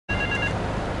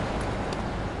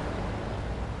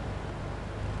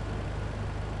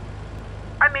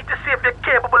need to see if you're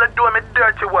capable of doing me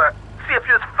dirty work. See if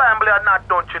you're family or not,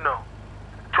 don't you know?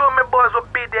 Two of my boys will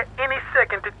be there any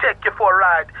second to take you for a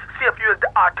ride. See if you're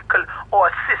the article or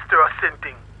a sister or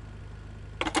something.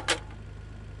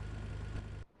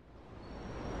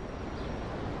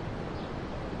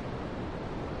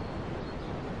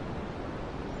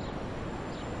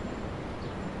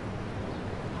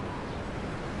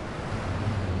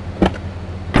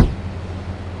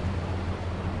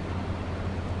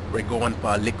 We're going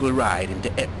for a little ride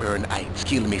into Hepburn Heights.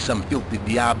 Kill me some filthy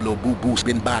Diablo boo-boos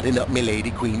been batting up me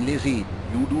lady Queen Lizzie.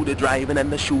 You do the driving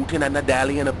and the shooting and the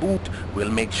dally and a boot.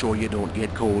 We'll make sure you don't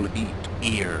get cold feet.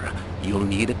 Here, you'll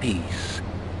need a piece.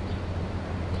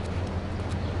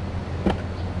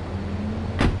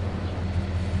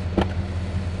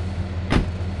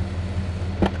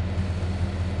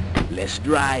 Let's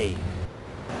drive.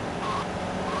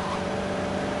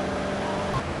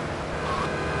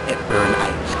 Hepburn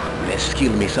Heights. Let's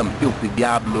kill me some filthy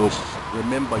Diablos.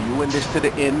 Remember, you in this to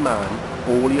the end, man.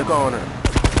 Hold your corner.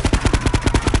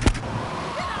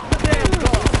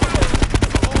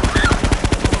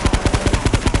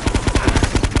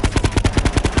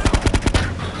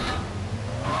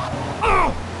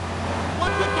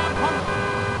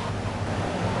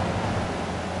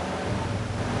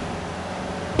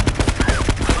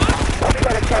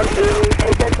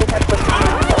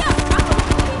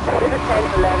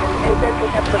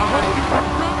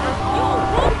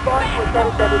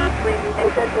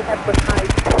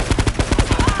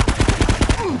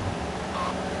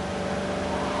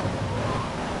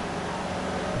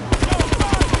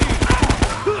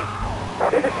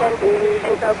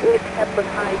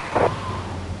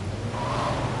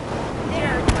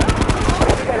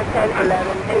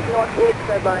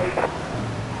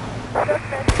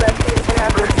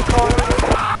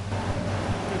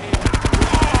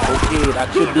 Okay,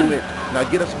 that should do it. Now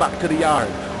get us back to the yard.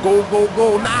 Go, go,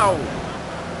 go now!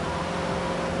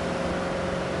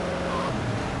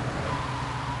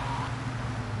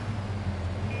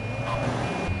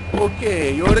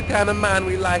 Okay, you're the kind of man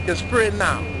we like as friend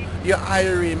now. You're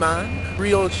Irie, man.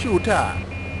 Real shooter.